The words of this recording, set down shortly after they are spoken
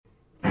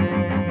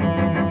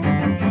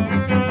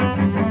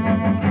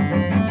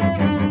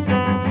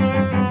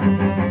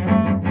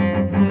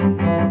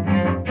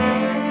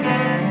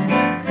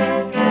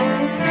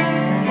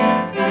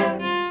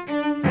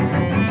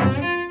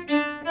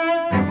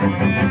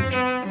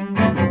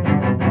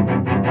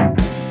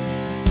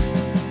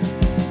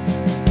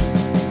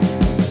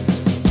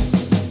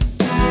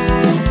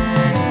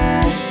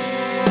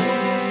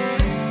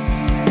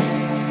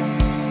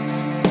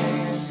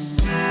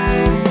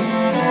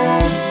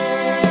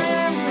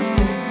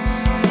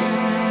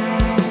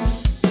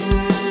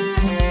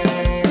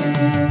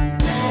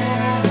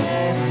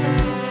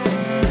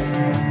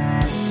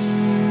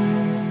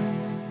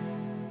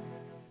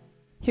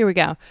we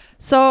go.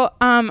 So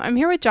I'm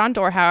here with John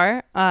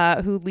Dorhauer,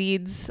 who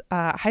leads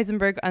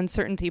Heisenberg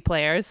Uncertainty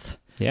Players.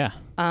 Yeah.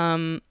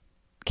 Can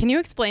you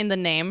explain the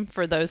name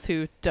for those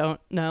who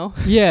don't know?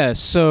 Yeah,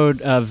 so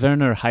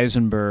Werner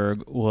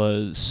Heisenberg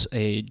was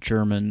a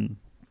German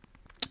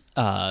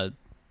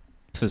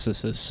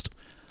physicist,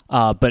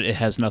 but it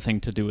has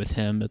nothing to do with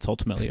him. It's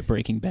ultimately a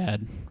Breaking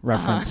Bad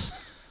reference.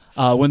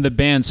 When the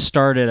band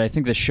started, I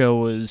think the show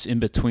was in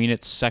between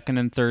its second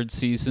and third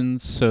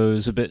seasons, so it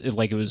was a bit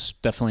like it was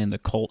definitely in the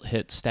cult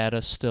hit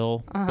status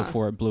still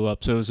before it blew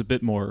up. So it was a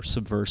bit more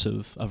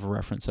subversive of a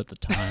reference at the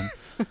time.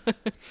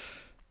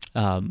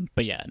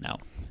 But yeah, now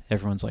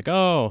everyone's like,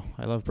 "Oh,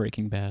 I love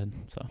Breaking Bad."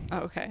 So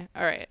okay,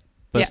 all right,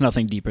 but it's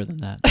nothing deeper than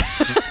that.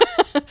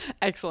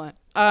 Excellent.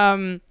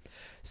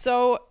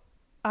 So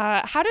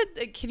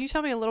can you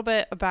tell me a little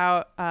bit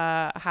about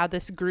how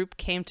this group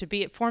came to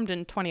be? It formed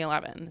in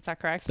 2011. Is that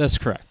correct? That's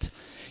correct.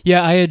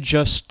 Yeah, I had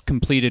just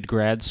completed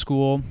grad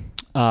school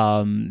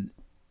and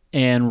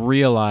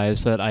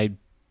realized that I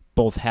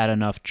both had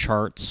enough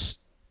charts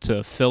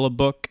to fill a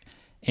book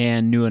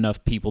and knew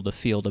enough people to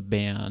field a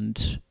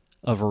band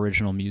of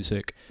original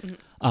music.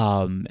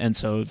 And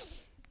so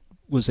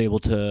was able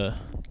to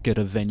get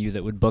a venue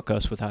that would book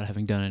us without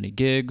having done any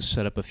gigs,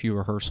 set up a few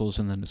rehearsals,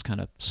 and then it's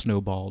kind of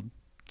snowballed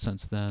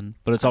since then.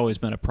 But it's always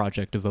been a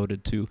project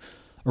devoted to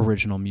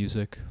original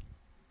music.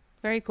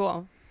 Very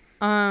cool.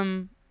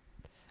 And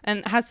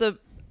has the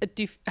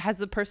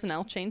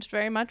personnel changed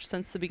very much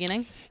since the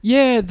beginning?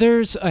 Yeah,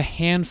 there's a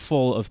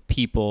handful of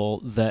people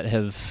that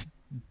have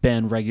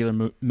been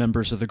regular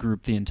members of the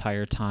group the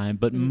entire time,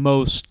 but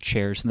most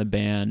chairs in the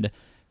band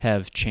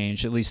have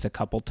changed at least a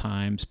couple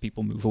times.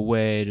 People move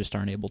away, just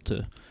aren't able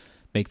to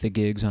make the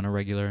gigs on a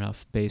regular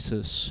enough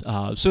basis.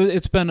 So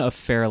it's been a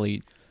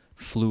fairly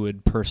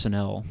fluid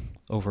personnel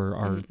over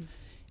our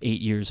 8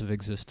 years of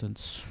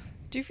existence.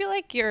 Do you feel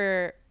like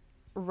your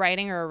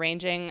writing or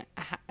arranging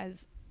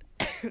has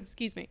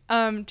excuse me,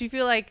 do you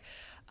feel like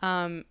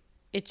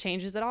it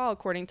changes at all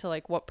according to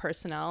like what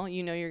personnel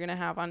you're gonna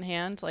have on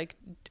hand? Like,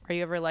 are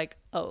you ever like,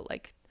 oh,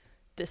 like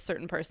this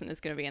certain person is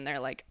gonna be in there,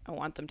 like I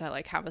want them to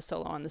like have a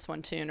solo on this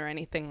one tune or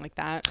anything like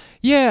that?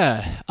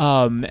 Yeah,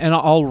 and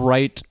I'll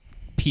write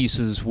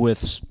pieces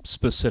with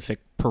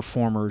specific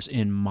performers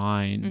in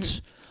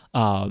mind.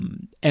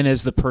 And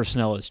as the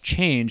personnel has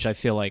changed, I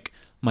feel like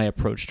my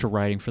approach to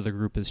writing for the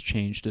group has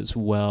changed as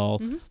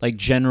well. Like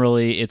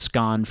generally it's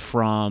gone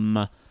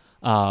from,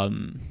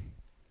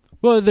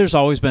 well, there's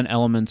always been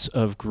elements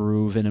of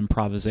groove and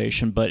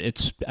improvisation, but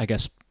it's, I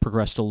guess,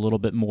 progressed a little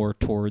bit more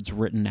towards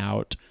written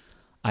out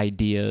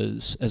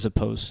ideas as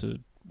opposed to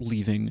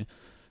leaving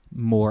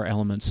more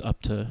elements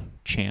up to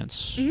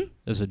chance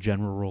as a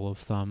general rule of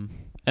thumb.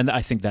 And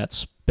I think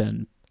that's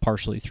been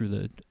partially through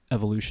the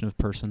evolution of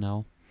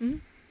personnel.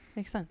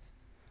 Makes sense.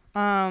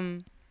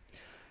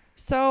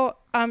 So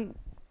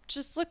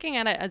just looking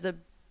at it as a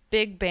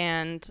big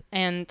band,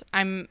 and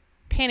I'm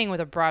painting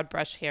with a broad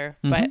brush here,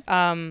 but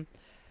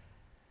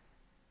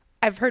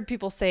I've heard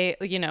people say,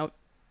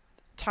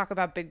 talk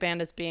about big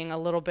band as being a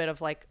little bit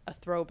of like a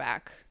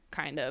throwback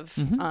kind of,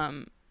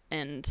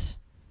 and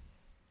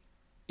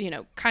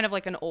kind of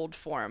like an old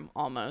form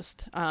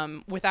almost,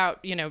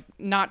 without,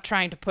 not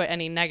trying to put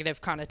any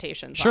negative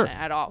connotations on it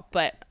at all.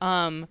 But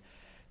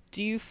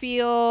do you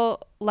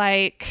feel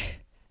like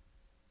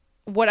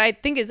what I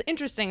think is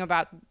interesting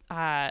about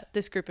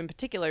this group in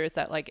particular is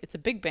that like it's a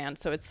big band,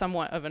 so it's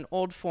somewhat of an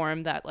old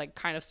form that like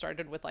kind of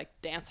started with like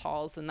dance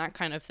halls and that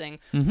kind of thing,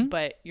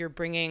 but you're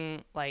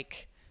bringing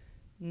like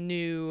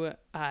new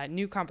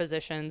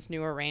compositions,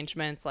 new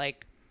arrangements,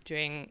 like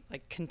doing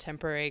like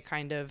contemporary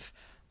kind of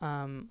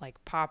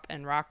like pop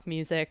and rock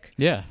music.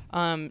 Yeah.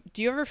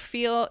 Do you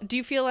feel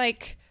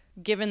like,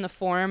 given the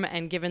form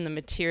and given the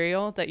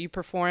material that you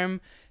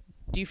perform,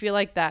 do you feel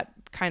like that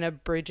kind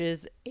of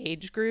bridges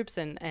age groups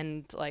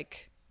and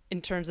like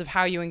in terms of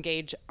how you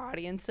engage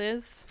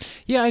audiences?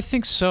 Yeah, I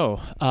think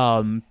so.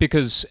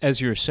 Because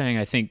as you were saying,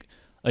 I think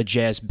a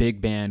jazz big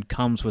band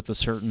comes with a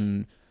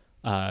certain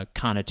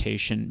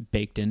connotation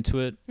baked into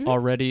it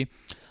already.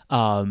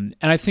 And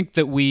I think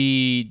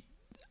that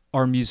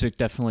our music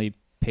definitely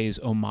pays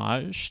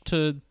homage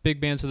to big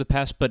bands of the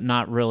past, but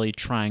not really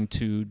trying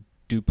to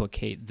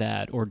duplicate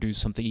that or do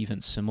something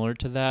even similar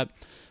to that.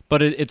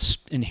 But it's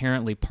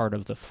inherently part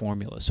of the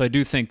formula. So I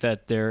do think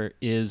that there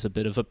is a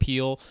bit of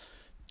appeal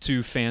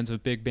to fans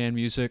of big band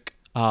music,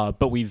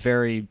 but we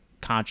very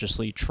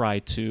consciously try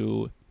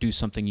to do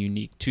something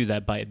unique to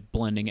that by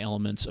blending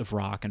elements of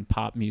rock and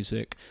pop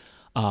music,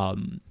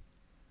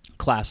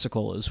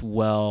 classical as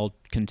well,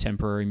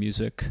 contemporary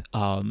music.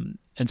 And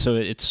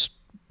so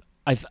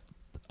I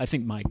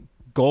think my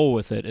goal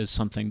with it is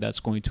something that's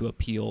going to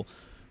appeal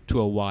to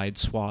a wide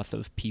swath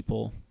of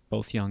people,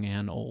 both young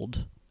and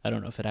old. I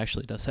don't know if it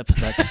actually does that, but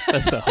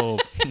that's the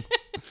hope.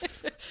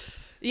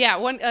 Yeah,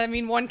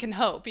 one can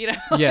hope,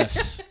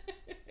 Yes.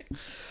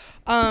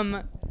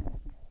 Do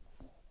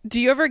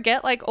you ever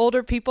get like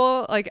older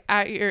people like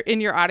in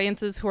your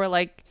audiences who are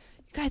like,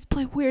 you guys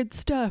play weird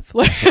stuff,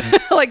 like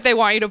like they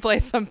want you to play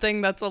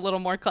something that's a little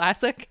more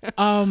classic?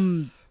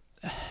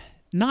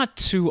 Not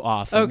too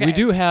often. Okay. We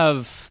do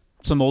have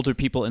some older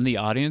people in the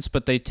audience,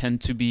 but they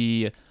tend to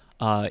be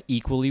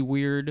equally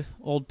weird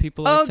old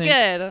people, I think.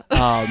 Good.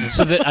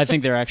 So that I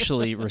think they're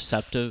actually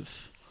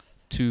receptive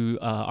to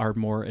our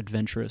more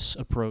adventurous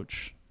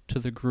approach to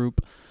the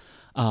group.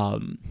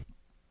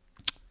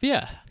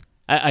 Yeah.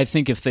 I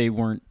think if they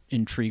weren't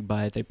intrigued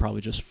by it, they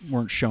probably just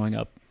weren't showing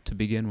up to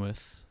begin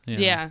with. You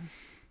know?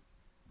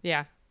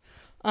 Yeah.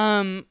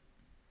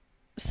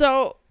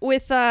 So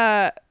with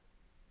I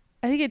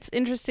think it's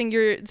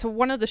interesting. So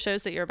one of the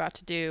shows that you're about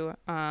to do,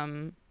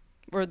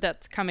 or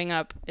that's coming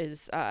up,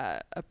 is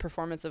a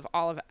performance of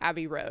all of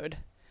Abbey Road.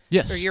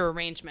 Yes. Or your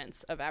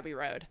arrangements of Abbey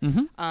Road.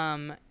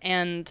 Mm-hmm.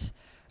 And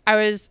I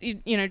was,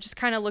 just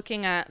kind of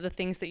looking at the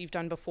things that you've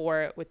done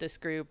before with this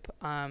group,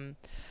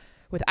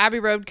 with Abbey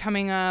Road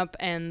coming up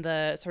and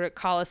the sort of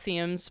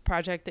Colosseums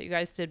project that you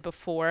guys did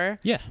before.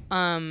 Yeah.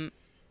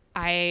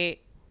 I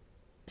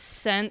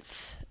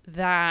sense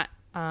that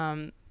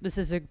this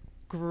is a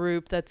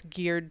group that's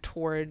geared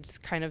towards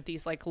kind of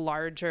these like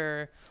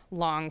larger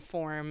long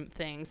form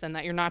things, and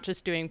that you're not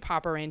just doing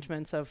pop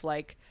arrangements of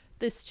like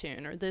this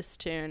tune or this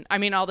tune. I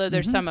mean, although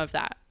there's some of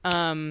that.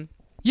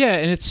 Yeah,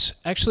 and it's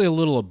actually a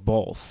little of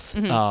both.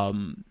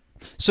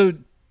 So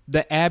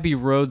the Abbey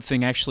Road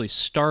thing actually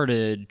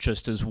started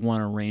just as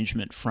one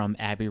arrangement from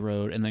Abbey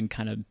Road and then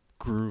kind of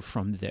grew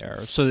from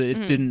there. So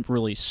it didn't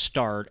really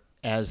start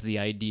as the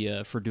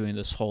idea for doing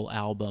this whole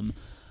album.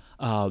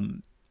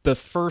 The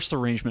first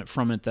arrangement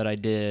from it that I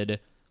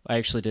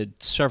actually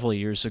did several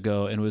years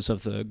ago, and it was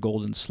of the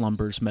Golden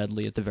Slumbers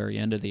medley at the very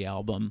end of the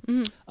album.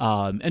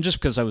 And just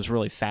because I was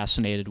really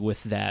fascinated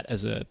with that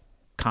as a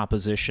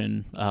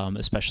composition,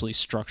 especially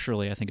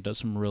structurally, I think it does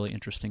some really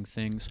interesting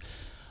things.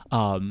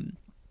 And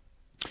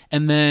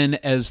then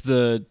as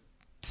the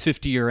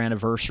 50-year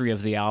anniversary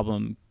of the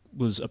album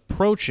was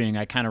approaching,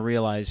 I kind of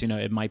realized,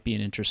 it might be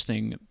an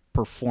interesting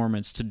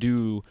performance to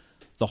do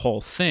the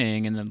whole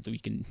thing, and then we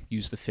can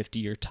use the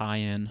 50-year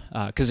tie-in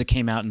because it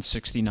came out in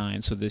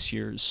 '69, so this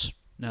year's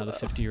now the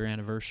 50-year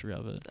anniversary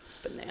of it.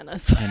 That's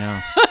bananas. I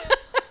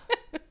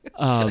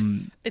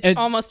know. It's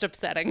almost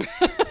upsetting.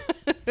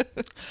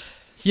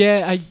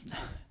 Yeah, I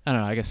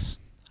don't know. I guess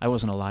I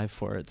wasn't alive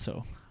for it,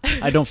 so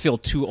I don't feel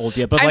too old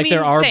yet. But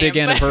there are big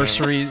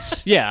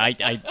anniversaries. Yeah,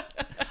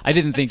 I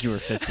didn't think you were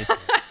 50.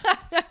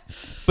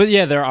 But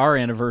yeah, there are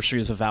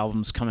anniversaries of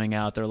albums coming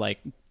out. They're like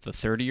the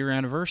 30-year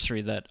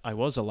anniversary that I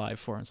was alive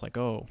for. And it's like,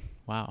 oh,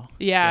 wow.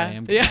 Yeah. I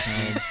am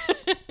getting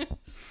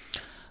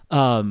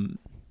old.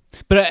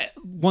 But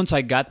once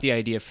I got the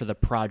idea for the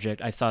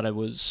project, I thought it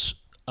was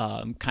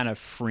kind of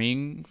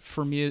freeing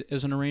for me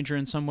as an arranger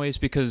in some ways,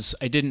 because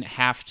I didn't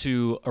have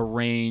to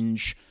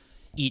arrange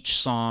each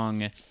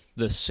song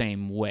the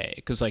same way.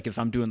 Because like if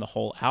I'm doing the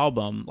whole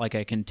album, like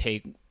I can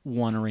take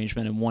one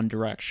arrangement in one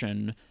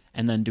direction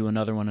and then do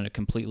another one in a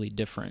completely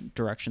different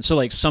direction. So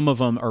like some of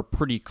them are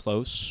pretty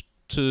close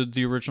to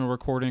the original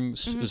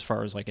recordings as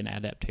far as like an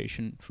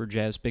adaptation for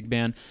jazz big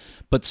band,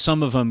 but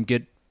some of them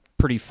get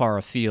pretty far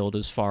afield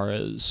as far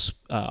as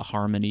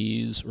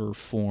harmonies or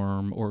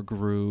form or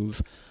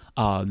groove.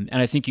 And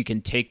I think you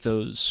can take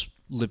those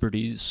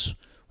liberties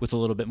with a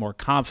little bit more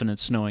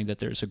confidence, knowing that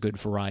there's a good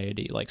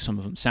variety. Like some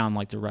of them sound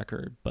like the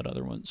record, but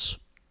other ones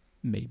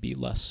maybe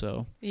less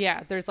so.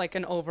 Yeah, there's like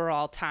an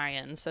overall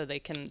tie-in, so there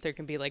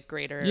can be like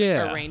greater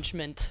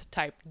arrangement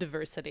type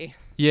diversity.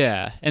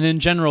 Yeah, and in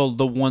general,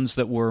 the ones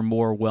that were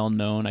more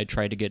well-known, I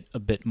tried to get a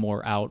bit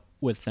more out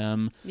with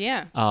them.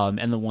 Yeah.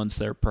 And the ones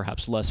that are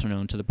perhaps lesser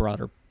known to the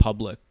broader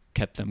public,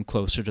 kept them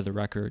closer to the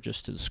record,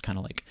 just as kind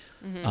of like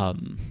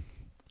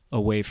a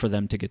way for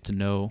them to get to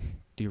know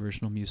the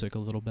original music a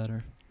little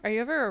better. Are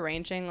you ever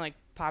arranging like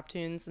pop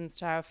tunes and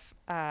stuff,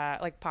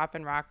 like pop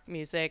and rock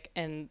music,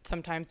 and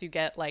sometimes you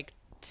get like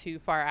too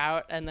far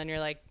out and then you're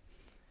like,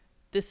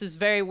 this is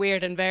very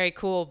weird and very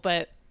cool,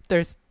 but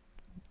there's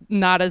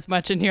not as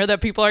much in here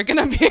that people are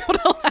going to be able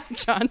to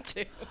latch on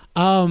to?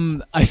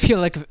 I feel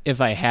like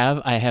if I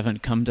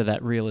haven't come to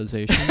that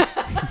realization.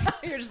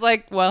 You're just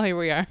like, well, here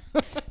we are.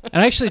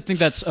 And I actually think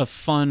that's a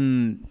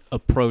fun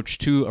approach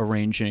to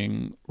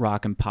arranging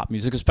rock and pop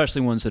music,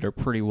 especially ones that are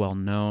pretty well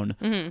known.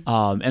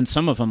 And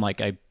some of them, like,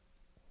 I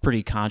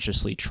pretty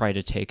consciously try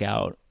to take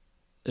out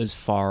as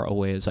far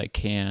away as I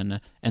can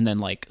and then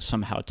like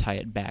somehow tie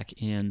it back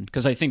in,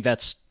 because I think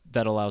that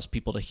allows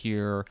people to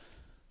hear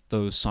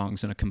those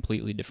songs in a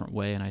completely different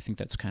way, and I think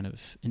that's kind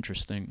of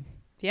interesting.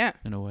 Yeah,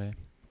 in a way.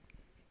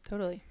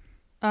 Totally.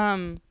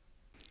 I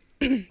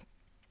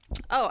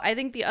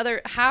think the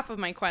other half of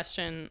my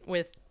question,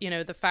 with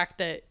the fact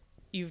that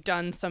you've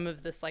done some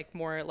of this like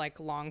more like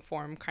long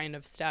form kind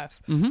of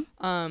stuff,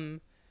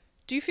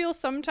 do you feel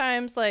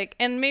sometimes like,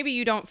 and maybe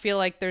you don't feel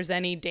like there's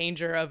any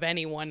danger of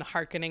anyone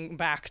hearkening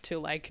back to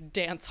like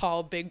dance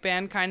hall big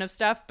band kind of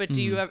stuff, but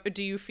do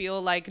you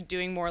feel like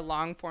doing more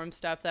long form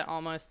stuff that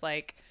almost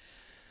like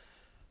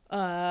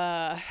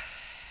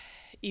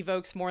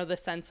evokes more the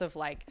sense of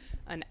like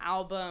an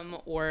album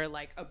or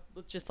like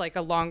just like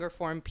a longer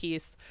form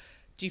piece?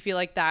 Do you feel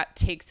like that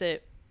takes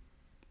it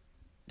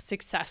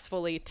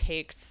successfully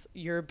takes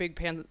your big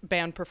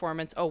band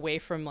performance away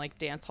from like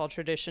dance hall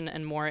tradition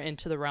and more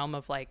into the realm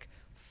of like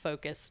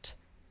focused,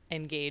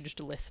 engaged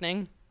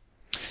listening.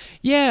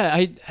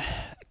 Yeah,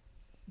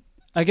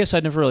 I guess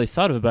I'd never really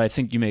thought of it, but I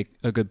think you make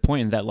a good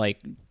point in that, like,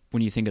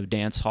 when you think of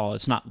dance hall,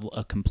 it's not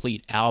a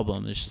complete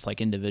album. It's just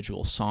like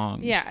individual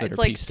songs. Yeah, that it's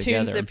are like pieced tunes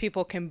together. that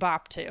people can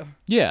bop to.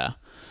 Yeah.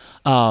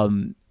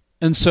 And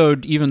so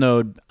even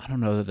though I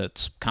don't know that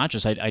that's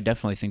conscious, I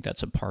definitely think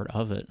that's a part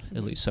of it,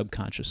 at least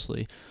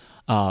subconsciously.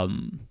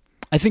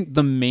 I think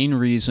the main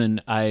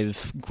reason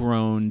I've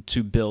grown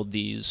to build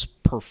these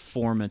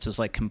performances,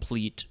 like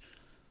complete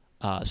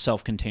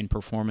self-contained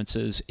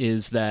performances,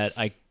 is that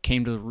I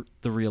came to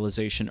the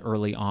realization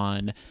early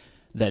on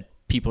that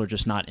people are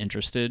just not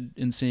interested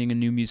in seeing a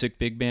new music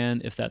big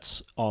band if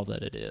that's all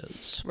that it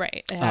is.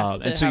 Right. It has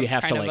to and so have you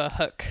have kind to of like a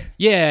hook.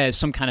 Yeah,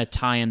 some kind of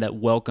tie-in that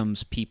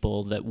welcomes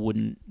people that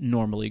wouldn't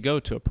normally go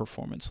to a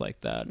performance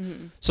like that.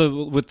 Mm-hmm.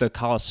 So with the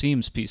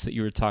Colosseums piece that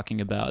you were talking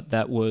about,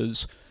 that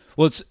was,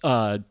 well, it's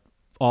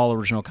all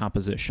original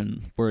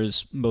composition,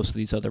 whereas most of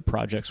these other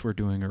projects we're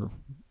doing are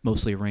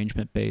mostly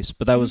arrangement-based,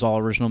 but that was all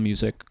original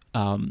music.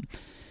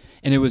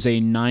 And it was a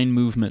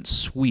 9-movement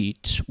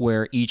suite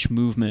where each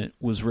movement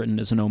was written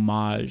as an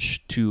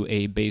homage to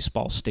a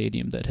baseball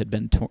stadium that had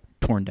been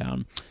torn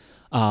down.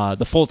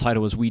 The full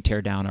title was We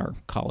Tear Down Our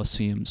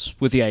Colosseums,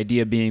 with the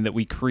idea being that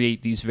we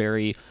create these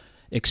very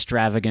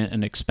extravagant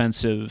and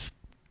expensive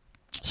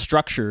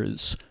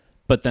structures,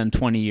 but then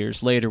 20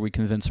 years later we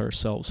convince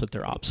ourselves that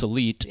they're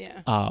obsolete,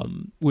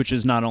 which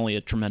is not only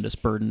a tremendous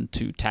burden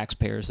to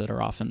taxpayers that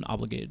are often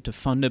obligated to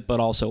fund it, but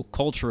also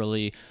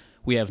culturally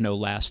we have no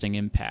lasting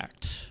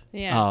impact.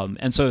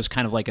 And so it's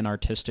kind of like an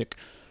artistic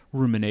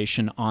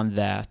rumination on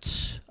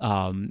that.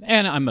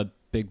 And I'm a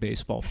big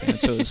baseball fan,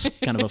 so it's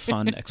kind of a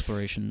fun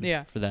exploration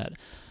for that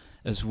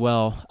as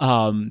well.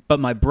 But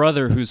my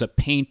brother, who's a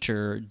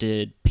painter,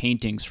 did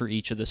paintings for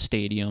each of the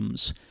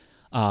stadiums,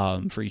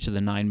 for each of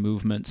the 9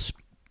 movements.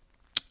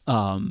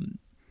 And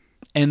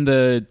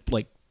the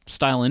like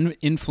style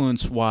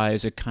influence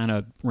wise, it kind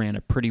of ran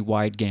a pretty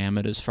wide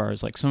gamut as far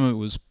as like some of it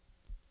was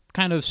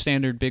kind of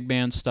standard big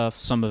band stuff.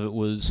 Some of it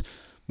was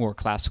more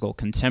classical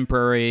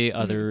contemporary.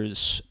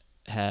 Others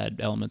had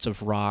elements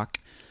of rock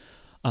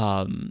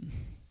and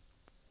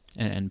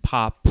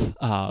pop.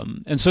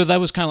 And so that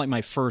was kind of like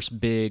my first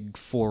big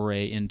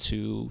foray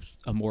into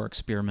a more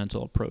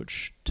experimental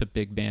approach to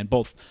big band,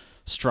 both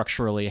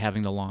structurally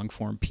having the long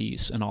form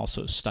piece and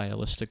also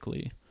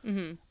stylistically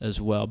as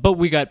well. But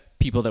we got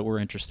people that were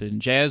interested in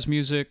jazz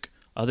music,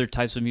 other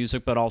types of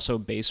music, but also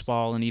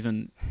baseball and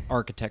even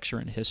architecture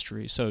and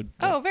history. So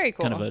very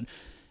cool. Kind of an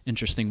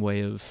interesting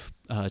way of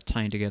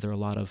tying together a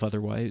lot of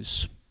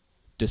otherwise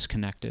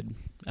disconnected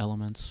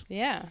elements.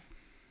 Yeah,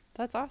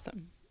 that's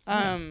awesome.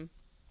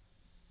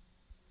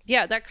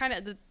 Yeah, that kind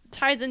of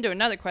ties into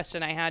another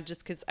question I had,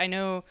 just because I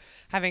know,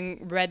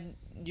 having read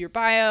your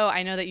bio,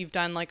 I know that you've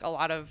done like a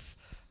lot of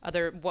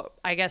other, what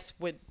I guess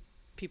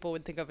people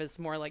would think of as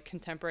more like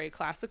contemporary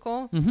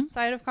classical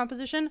side of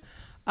composition.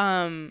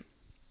 And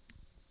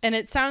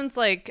it sounds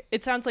like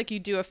you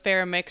do a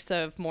fair mix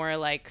of more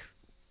like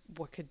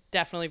what could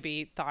definitely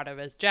be thought of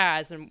as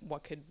jazz and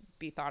what could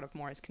be thought of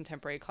more as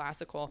contemporary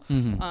classical.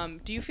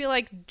 Do you feel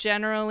like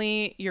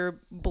generally you're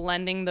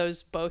blending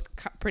those both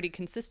pretty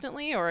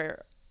consistently,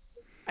 or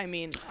I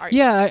mean,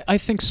 I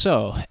think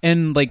so.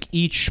 And like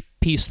each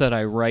piece that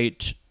I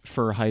write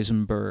for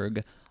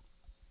Heisenberg,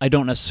 I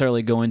don't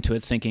necessarily go into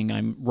it thinking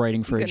I'm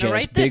writing for a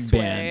jazz big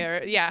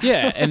band.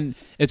 Yeah, and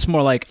it's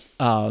more like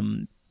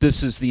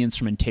this is the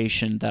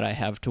instrumentation that I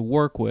have to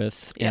work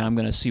with, and I'm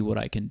going to see what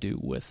I can do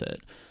with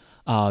it.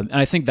 And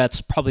I think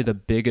that's probably the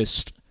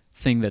biggest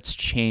thing that's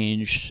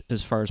changed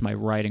as far as my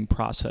writing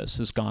process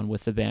has gone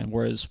with the band.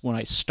 Whereas when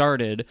I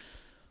started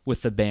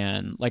with the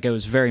band, like I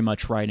was very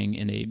much writing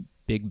in a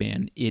big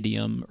band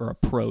idiom or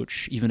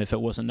approach, even if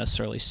it wasn't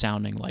necessarily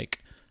sounding like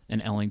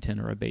an Ellington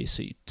or a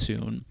Basie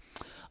tune.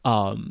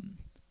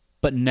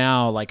 But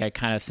now, like, I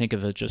kind of think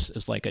of it just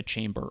as like a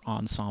chamber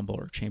ensemble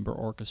or chamber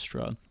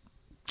orchestra,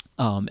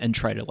 and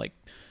try to like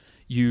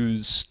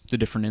use the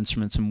different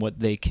instruments and what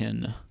they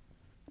can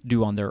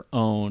do on their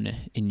own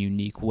in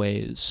unique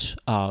ways.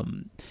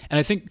 And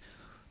I think,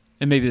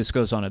 and maybe this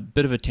goes on a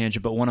bit of a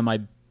tangent, but one of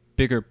my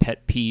bigger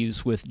pet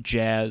peeves with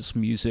jazz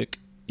music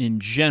in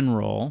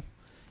general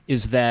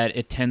is that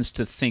it tends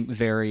to think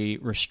very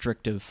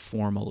restrictive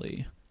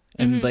formally.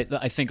 And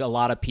I think a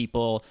lot of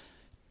people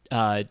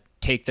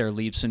take their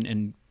leaps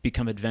and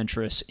become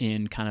adventurous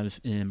in kind of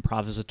an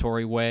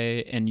improvisatory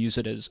way and use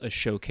it as a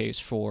showcase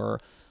for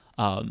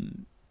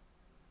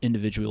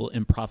individual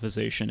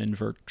improvisation and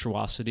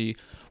virtuosity.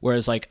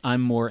 Whereas like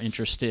I'm more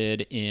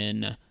interested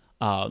in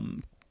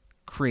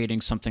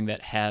creating something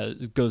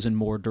that goes in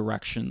more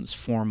directions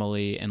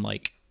formally and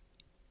like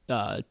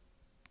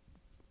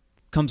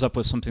comes up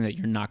with something that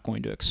you're not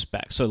going to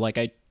expect. So like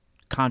I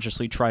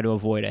consciously try to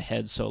avoid a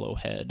head solo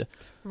head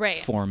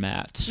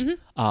format.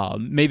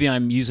 Maybe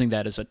I'm using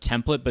that as a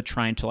template, but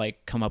trying to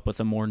like come up with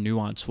a more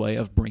nuanced way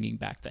of bringing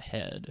back the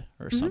head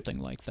or something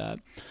like that.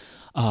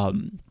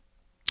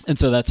 And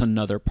so that's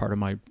another part of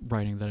my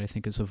writing that I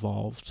think has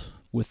evolved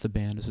with the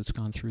band as it's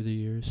gone through the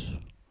years.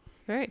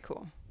 Very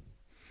cool.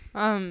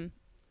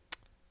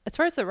 As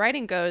far as the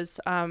writing goes,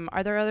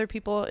 are there other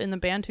people in the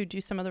band who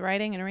do some of the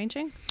writing and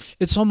arranging?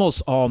 It's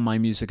almost all my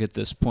music at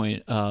this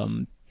point.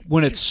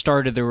 When it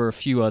started, there were a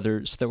few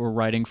others that were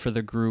writing for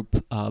the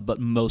group, but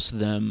most of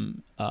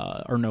them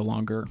are no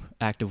longer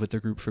active with the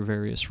group for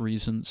various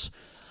reasons.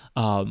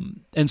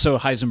 And so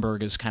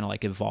Heisenberg has kind of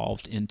like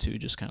evolved into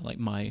just kind of like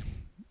my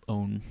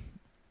own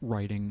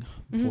writing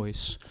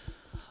voice.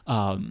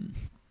 Our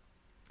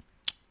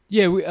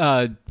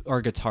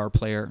guitar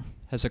player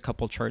has a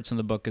couple charts in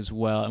the book as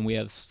well, and we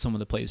have someone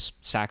that plays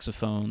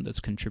saxophone that's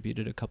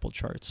contributed a couple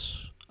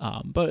charts.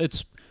 But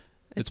it's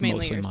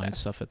mostly my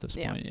stuff at this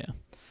point, yeah.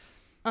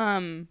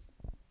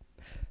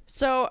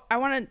 So I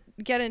want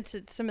to get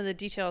into some of the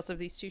details of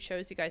these two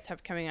shows you guys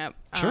have coming up.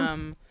 Sure.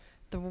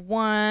 The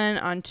one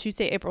on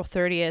Tuesday, April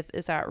 30th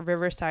is at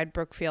Riverside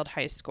Brookfield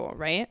High School,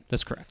 right?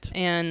 That's correct.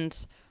 And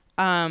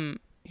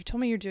you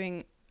told me you're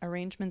doing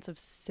arrangements of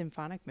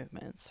symphonic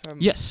movements from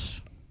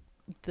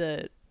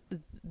the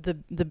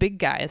big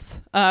guys.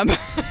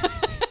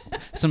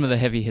 Some of the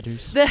heavy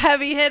hitters. The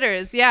heavy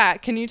hitters, yeah.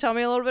 Can you tell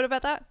me a little bit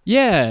about that?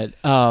 Yeah.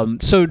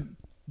 So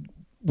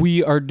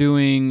we are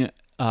doing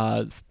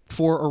 4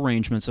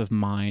 arrangements of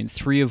mine,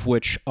 3 of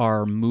which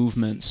are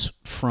movements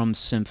from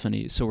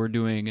symphonies. So we're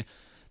doing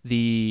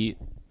the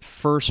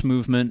first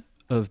movement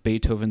of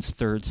Beethoven's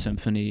Third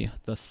Symphony,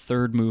 the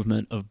third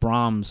movement of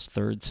Brahms'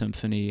 Third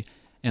Symphony,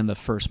 and the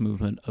first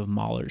movement of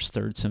Mahler's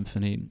Third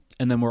Symphony.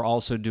 And then we're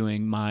also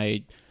doing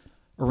my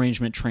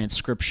arrangement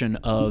transcription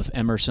of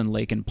Emerson,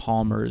 Lake, and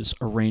Palmer's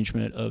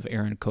arrangement of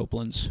Aaron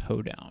Copland's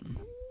Hoedown.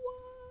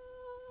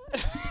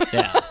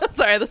 Yeah.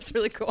 Sorry, that's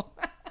really cool.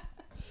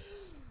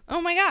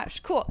 Oh my gosh,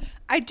 cool.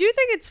 I do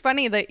think it's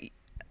funny that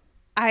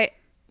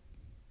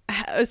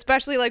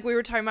especially like we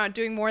were talking about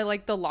doing more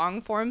like the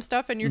long form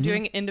stuff, and you're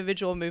doing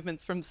individual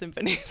movements from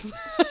symphonies.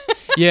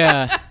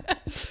 Yeah.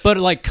 But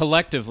like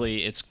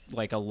collectively, it's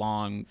like a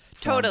long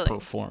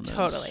performance.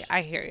 Totally.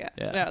 I hear you.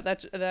 Yeah. No,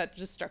 that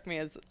just struck me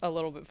as a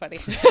little bit funny.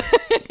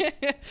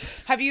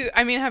 Have you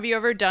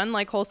ever done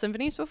like whole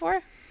symphonies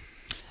before?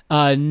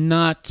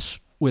 Not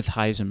with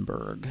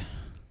Heisenberg.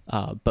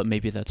 But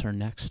maybe that's our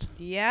next.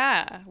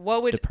 Yeah.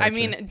 What would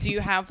departure. do you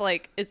have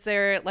like, is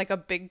there like a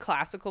big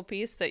classical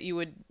piece that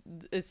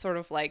is sort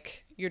of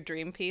like your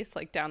dream piece,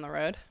 like down the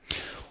road?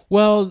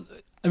 Well,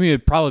 I mean,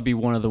 it'd probably be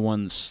one of the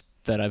ones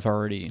that I've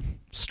already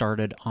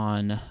started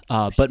on.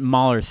 But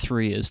Mahler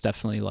 3 is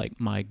definitely like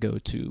my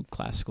go-to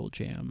classical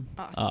jam.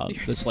 Awesome.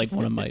 That's like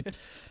one of my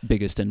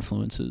biggest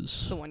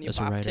influences. The one you as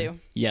a bop writer. to.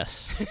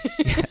 Yes.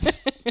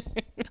 Yes.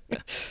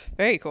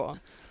 Very cool.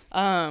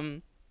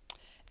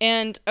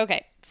 And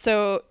okay,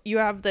 so you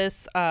have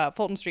this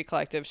Fulton Street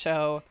Collective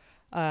show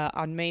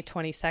on May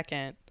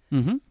 22nd.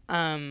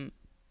 Mm-hmm.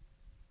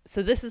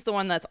 So this is the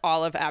one that's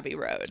all of Abbey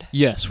Road.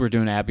 Yes, we're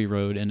doing Abbey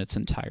Road in its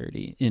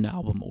entirety in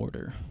album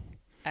order.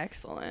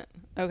 Excellent.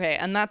 Okay,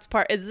 and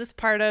is this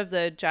part of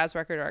the Jazz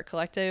Record Art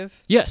Collective?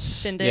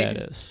 Yes. Shindig? Yeah, it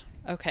is.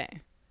 Okay.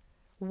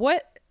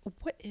 What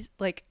is,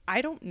 like,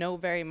 I don't know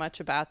very much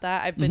about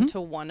that. I've been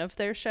to one of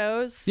their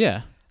shows.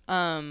 Yeah.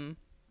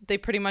 They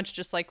pretty much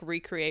just like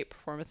recreate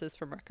performances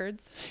from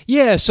records.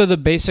 Yeah, so the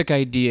basic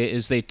idea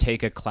is they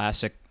take a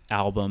classic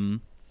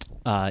album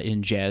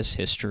in jazz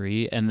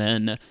history and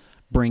then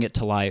bring it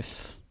to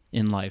life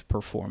in live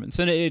performance.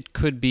 And it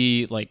could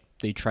be like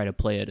they try to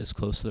play it as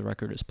close to the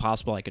record as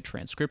possible, like a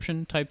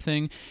transcription type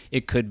thing.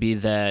 It could be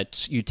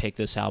that you take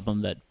this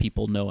album that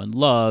people know and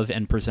love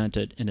and present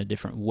it in a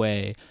different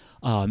way.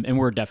 And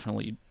we're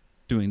definitely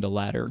doing the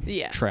latter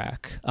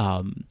track.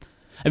 I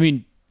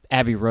mean,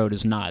 Abbey Road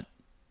is not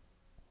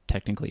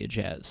technically a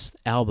jazz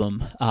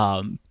album,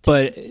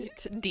 but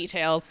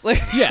details.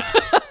 Yeah,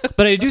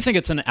 but I do think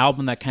it's an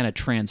album that kind of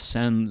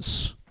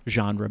transcends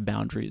genre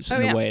boundaries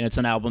in a way, and it's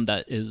an album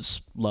that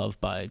is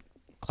loved by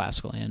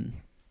classical and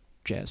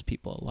jazz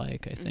people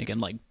alike, I think, and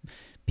like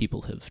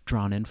people have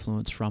drawn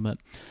influence from it.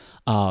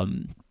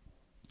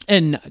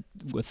 And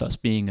with us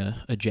being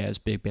a jazz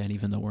big band,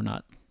 even though we're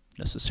not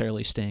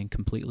necessarily staying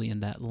completely in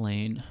that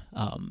lane,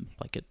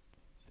 like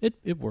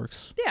it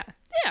works. Yeah.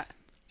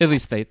 At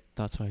least they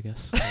thought so, I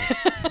guess.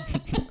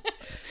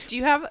 Do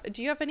you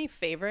have any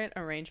favorite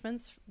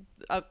arrangements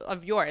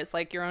of yours,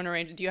 like your own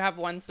arrangement? Do you have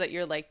ones that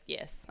you're like,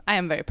 yes, I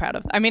am very proud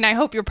of? I mean, I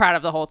hope you're proud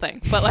of the whole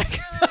thing, but like,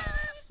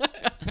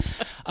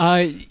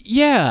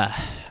 yeah.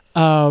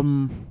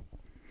 From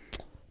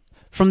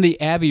the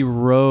Abbey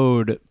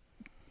Road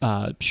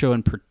show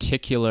in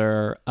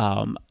particular,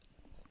 if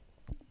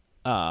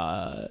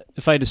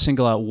I had to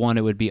single out one,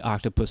 it would be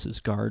Octopus's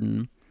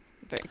Garden.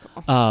 Very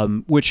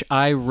cool. Which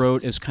I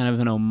wrote as kind of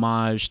an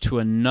homage to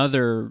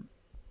another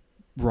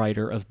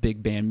writer of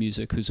big band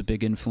music who's a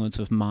big influence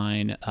of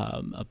mine,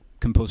 a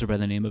composer by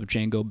the name of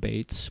Django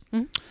Bates.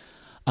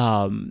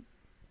 Mm-hmm.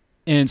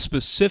 And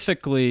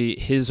specifically,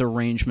 his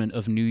arrangement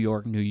of New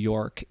York, New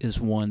York is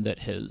one that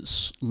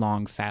has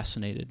long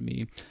fascinated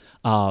me,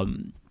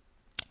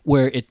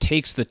 where it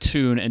takes the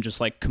tune and just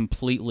like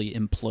completely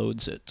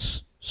implodes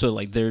it So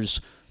like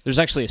there's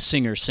actually a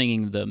singer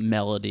singing the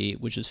melody,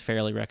 which is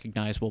fairly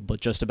recognizable,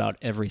 but just about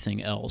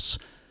everything else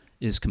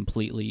is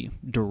completely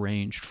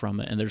deranged from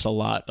it. And there's a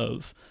lot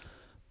of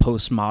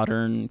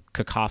postmodern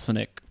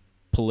cacophonic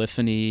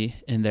polyphony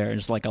in there.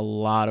 There's like a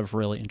lot of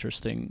really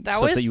interesting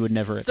stuff that you would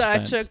never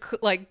expect. Such a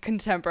like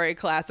contemporary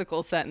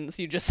classical sentence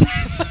you just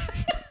said.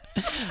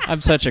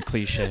 I'm such a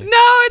cliche.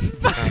 No, it's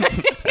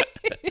fine.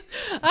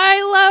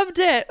 I loved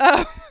it.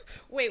 Oh,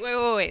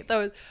 wait. That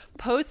was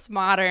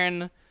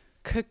postmodern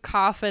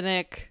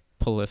cacophonic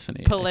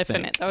polyphony.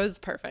 That was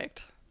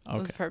perfect. Okay.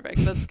 That was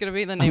perfect. That's gonna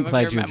be the name of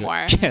your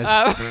memoir.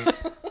 Yes.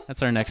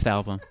 That's our next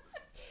album.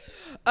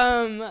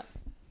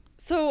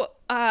 So,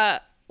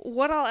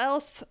 what all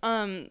else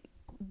do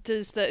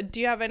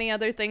you have any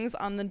other things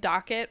on the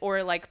docket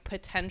or like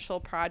potential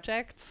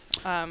projects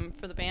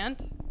for the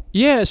band?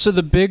 Yeah, so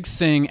the big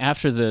thing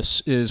after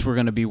this is we're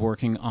going to be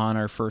working on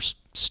our first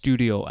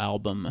studio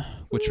album,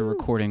 which we're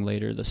recording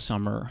later this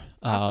summer.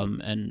 Awesome.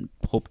 And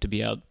hope to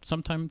be out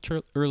sometime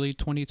early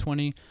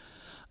 2020.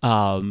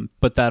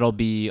 But that'll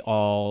be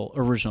all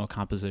original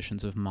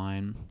compositions of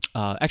mine.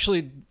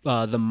 Actually,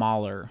 the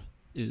Mahler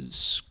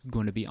is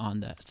going to be on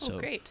that. So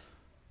great.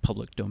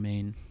 Public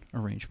domain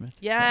arrangement.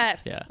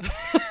 Yes. Yeah.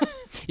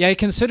 Yeah, I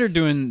considered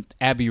doing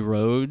Abbey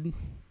Road,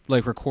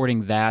 like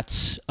recording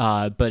that,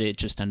 but it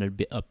just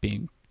ended up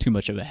being too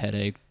much of a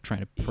headache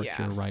trying to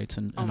procure rights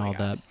and all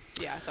that.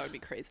 Yeah, that would be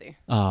crazy.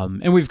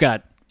 And we've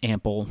got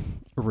ample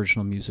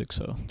original music,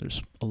 so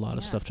there's a lot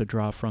of stuff to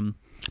draw from.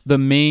 The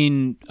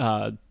main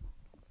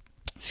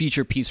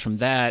feature piece from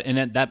that,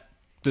 and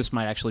this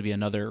might actually be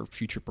another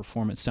future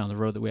performance down the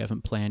road that we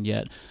haven't planned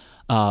yet,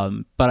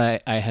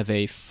 but I have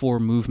a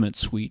 4-movement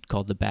suite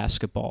called the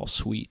Basketball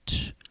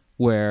Suite,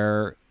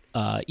 where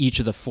each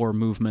of the 4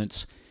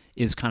 movements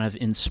is kind of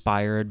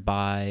inspired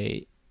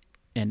by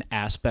an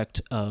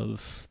aspect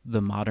of the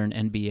modern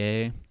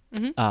NBA.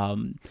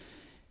 Mm-hmm.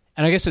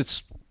 And I guess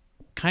it's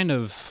kind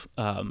of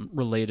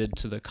related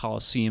to the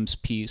Coliseum's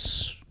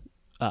piece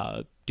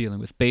dealing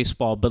with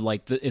baseball, but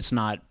like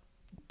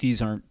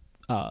these aren't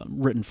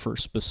written for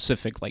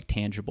specific like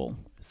tangible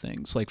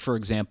things. Like for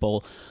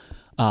example,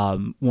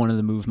 one of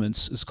the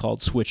movements is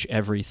called Switch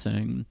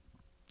Everything,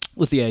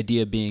 with the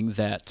idea being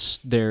that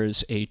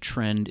there's a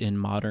trend in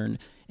modern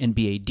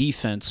NBA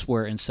defense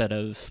where instead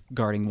of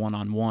guarding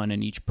one-on-one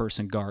and each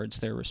person guards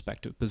their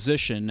respective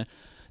position,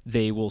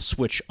 they will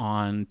switch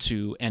on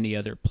to any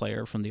other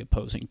player from the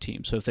opposing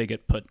team. So if they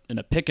get put in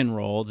a pick and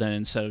roll, then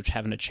instead of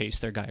having to chase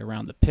their guy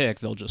around the pick,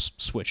 they'll just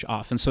switch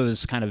off. And so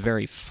this kind of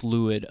very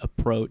fluid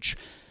approach.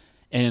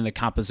 And in the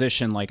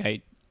composition, like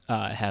I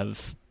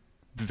have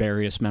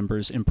various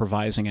members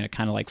improvising, and it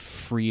kind of like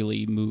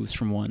freely moves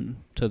from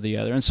one to the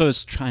other. And so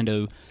it's trying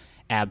to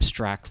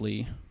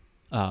abstractly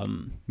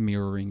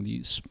mirroring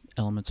these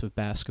elements of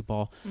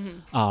basketball.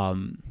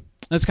 Mm-hmm.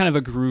 That's kind of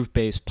a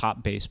groove-based,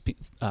 pop-based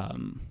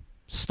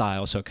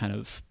style, so it kind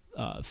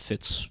of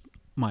fits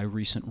my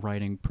recent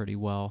writing pretty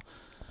well.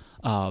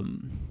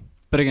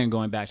 But again,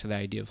 going back to the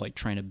idea of like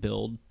trying to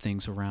build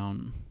things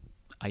around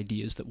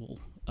ideas that will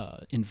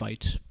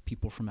invite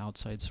people from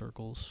outside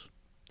circles.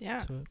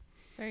 Yeah,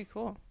 very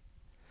cool.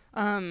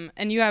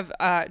 And you have,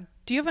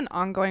 do you have an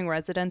ongoing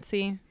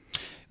residency?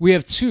 We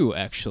have 2,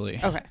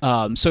 actually. Okay.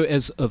 So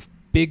as a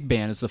big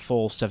band, as the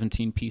full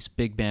 17-piece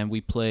big band,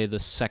 we play the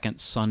second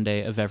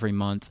Sunday of every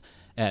month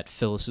at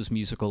Phyllis's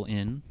Musical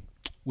Inn,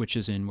 which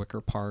is in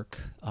Wicker Park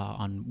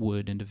on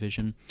Wood and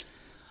Division.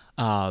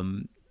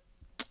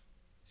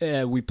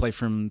 We play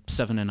from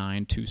 7 to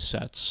 9, 2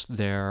 sets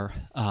there,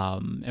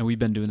 and we've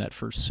been doing that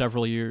for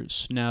several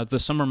years. Now, the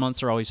summer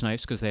months are always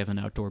nice because they have an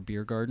outdoor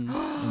beer garden,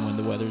 and when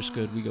the weather's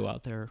good, we go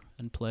out there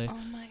and play. Oh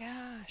my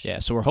gosh. Yeah,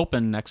 so we're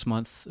hoping next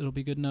month it'll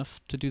be good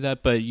enough to do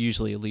that, but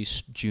usually at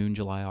least June,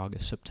 July,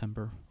 August,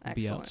 September, we'll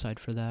be outside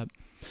for that.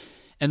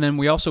 And then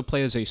we also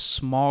play as a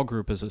small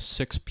group, as a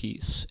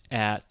 6-piece,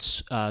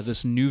 at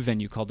this new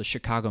venue called the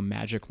Chicago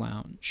Magic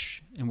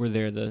Lounge, and we're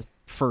there the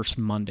first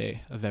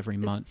Monday of every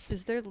month.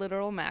 Is there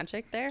literal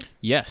magic there?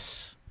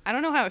 Yes. I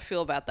don't know how I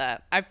feel about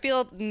that. I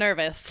feel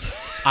nervous.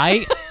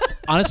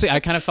 Honestly, I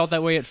kind of felt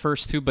that way at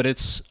first too, but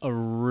it's a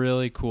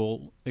really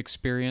cool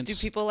experience. Do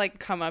people like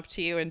come up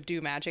to you and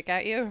do magic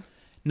at you?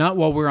 Not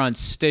while we're on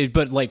stage,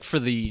 but like for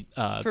the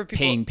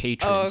paying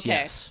patrons, oh, okay.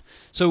 Yes.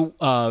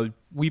 So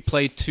we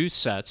play 2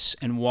 sets,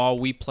 and while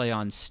we play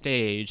on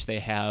stage, they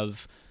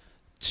have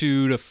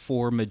 2 to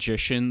 4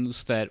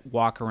 magicians that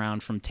walk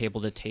around from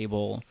table to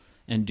table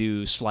and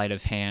do sleight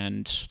of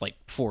hand like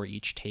for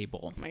each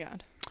table. Oh my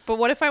god. But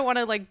what if I want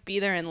to like be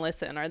there and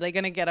listen? Are they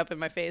going to get up in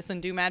my face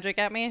and do magic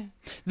at me?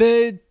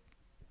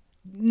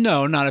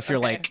 No, not if you're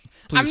like,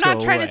 please I'm not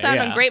go trying away. to sound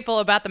Yeah. ungrateful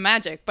about the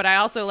magic, but I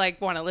also like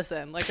want to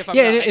listen. Like if I'm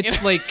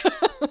it's like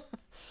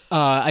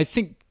I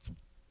think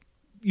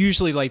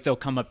usually like they'll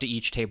come up to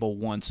each table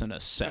once in a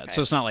set. Okay.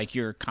 So it's not like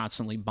you're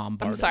constantly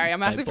bombarded. I'm sorry,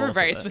 I'm asking for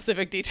very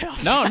specific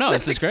details. No,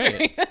 this is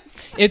great.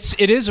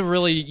 It is a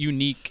really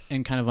unique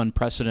and kind of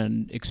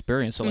unprecedented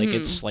experience. So like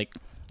it's like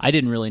I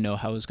didn't really know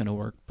how it was going to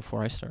work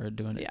before I started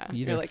doing it. Yeah,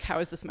 either. you're like, how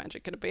is this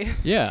magic going to be?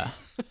 Yeah.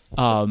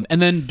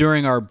 And then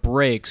during our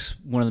breaks,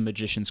 one of the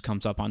magicians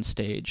comes up on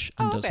stage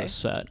and does a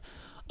set.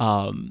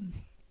 But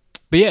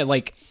yeah,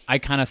 like I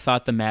kind of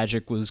thought the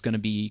magic was going to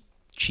be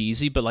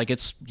cheesy, but like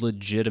it's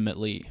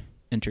legitimately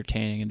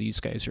entertaining, and these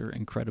guys are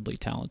incredibly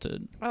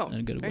talented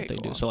and good at what they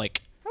do. So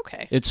like,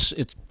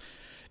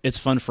 it's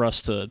fun for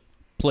us to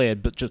play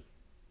it, but just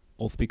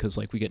both because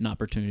like we get an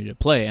opportunity to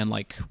play and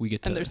like we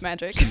get to there's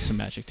magic. See some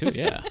magic too.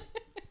 Yeah.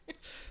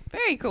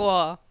 Very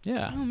cool.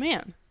 Yeah. Oh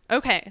man.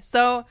 Okay.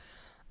 So,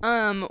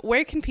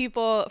 where can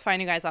people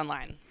find you guys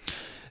online?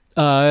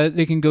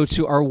 They can go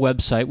to our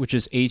website, which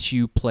is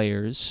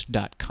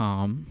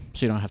huplayers.com.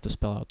 So you don't have to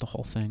spell out the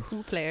whole thing.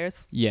 Who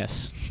players?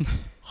 Yes.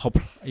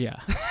 Yeah.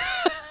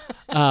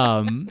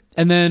 And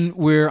then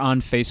we're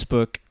on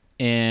Facebook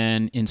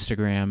and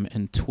Instagram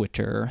and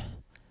Twitter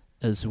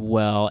as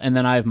well. And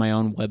then I have my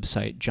own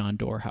website,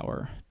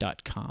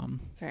 johndorhauer.com.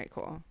 Very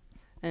cool.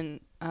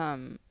 And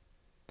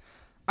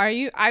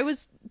I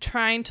was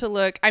trying to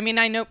look, I mean,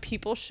 I know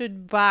people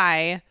should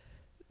buy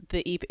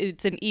the EP.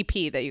 It's an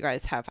EP that you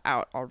guys have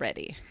out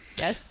already.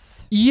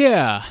 Yes?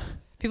 Yeah.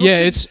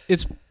 It's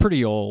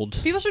pretty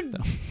old. People should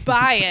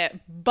buy it,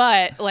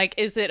 but like,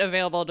 is it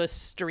available to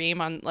stream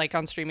on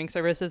streaming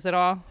services at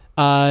all?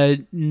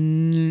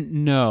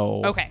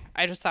 No. Okay.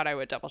 I just thought I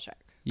would double check.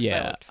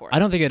 Yeah. I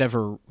don't think it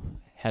ever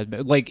had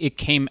been, like it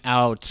came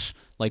out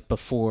like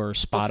before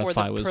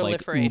Spotify was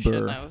like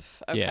Uber.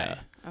 Yeah.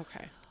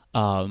 Okay.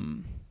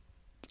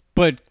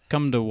 But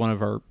come to one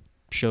of our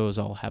shows,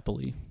 I'll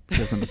happily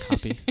give them a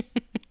copy.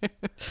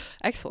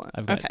 Excellent.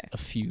 I've got a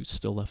few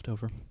still left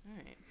over. All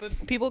right.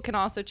 But people can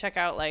also check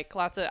out I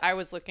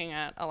was looking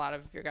at a lot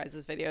of your guys'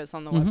 videos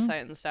on the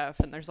website and stuff,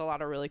 and there's a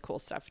lot of really cool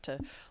stuff to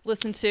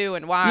listen to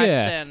and watch.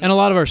 Yeah, and a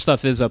lot of our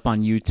stuff is up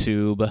on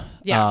YouTube.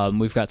 Yeah.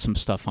 We've got some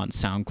stuff on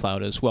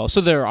SoundCloud as well.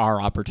 So there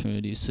are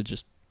opportunities to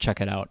just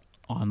check it out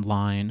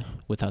online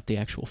without the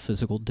actual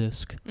physical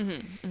disc.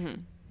 Mm-hmm,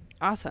 mm-hmm.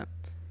 Awesome.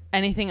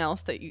 Anything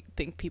else that you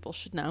think people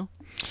should know?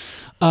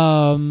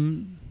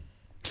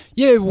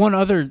 Yeah, one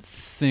other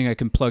thing I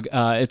can plug.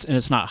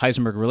 It's not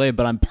Heisenberg related,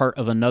 but I'm part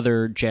of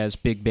another jazz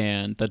big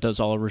band that does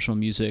all original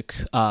music.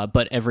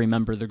 But every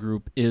member of the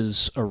group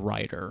is a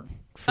writer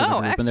for the group,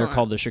 excellent. And they're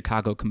called the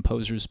Chicago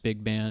Composers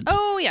Big Band.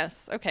 Oh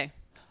yes, okay.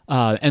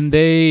 And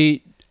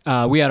we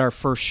had our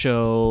first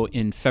show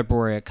in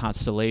February at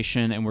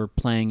Constellation, and we're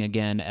playing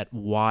again at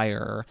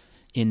Wire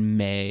in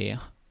May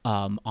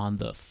on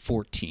the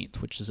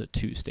 14th, which is a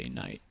Tuesday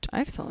night.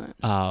 Excellent.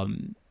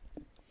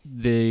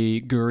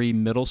 The Guri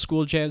Middle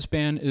School Jazz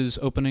Band is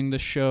opening the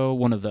show.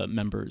 One of the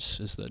members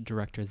is the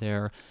director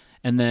there.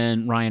 And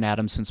then Ryan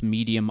Adamson's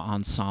Medium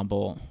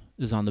Ensemble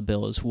is on the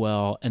bill as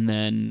well. And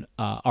then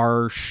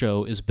our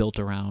show is built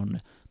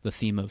around the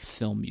theme of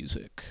film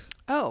music.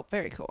 Oh,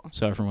 very cool.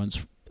 So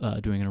everyone's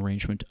doing an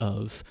arrangement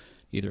of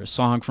either a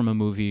song from a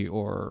movie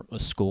or a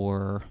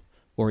score,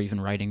 or even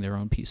writing their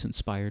own piece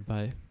inspired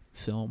by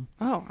film.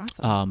 Oh,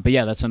 awesome. But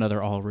yeah, that's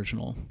another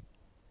all-original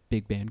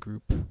big band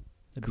group.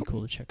 That'd be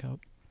cool to check out.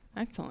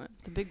 Excellent.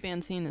 The big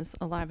band scene is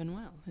alive and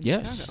well in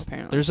Yes. Chicago,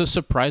 apparently. There's a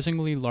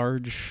surprisingly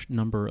large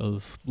number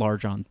of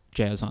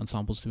jazz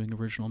ensembles doing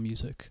original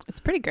music. It's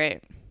pretty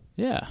great.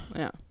 Yeah.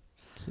 Yeah.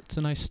 It's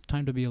a nice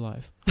time to be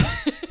alive.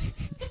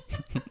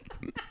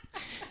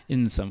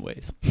 In some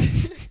ways.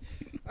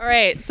 All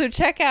right. So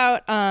check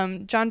out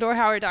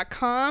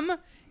johndorhauer.com,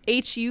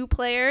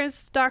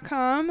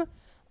 huplayers.com.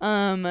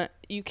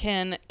 You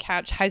can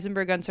catch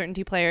Heisenberg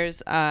Uncertainty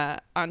Players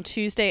on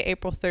Tuesday,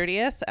 April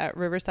 30th at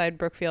Riverside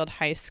Brookfield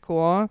High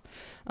School,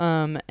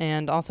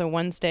 and also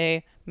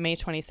Wednesday, May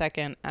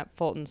 22nd at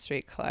Fulton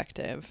Street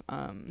Collective.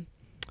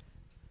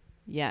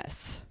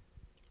 Yes.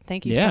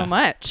 Thank you so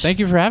much. Thank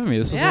you for having me.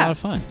 This was a lot of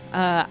fun.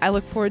 I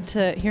look forward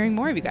to hearing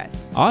more of you guys.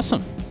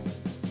 Awesome.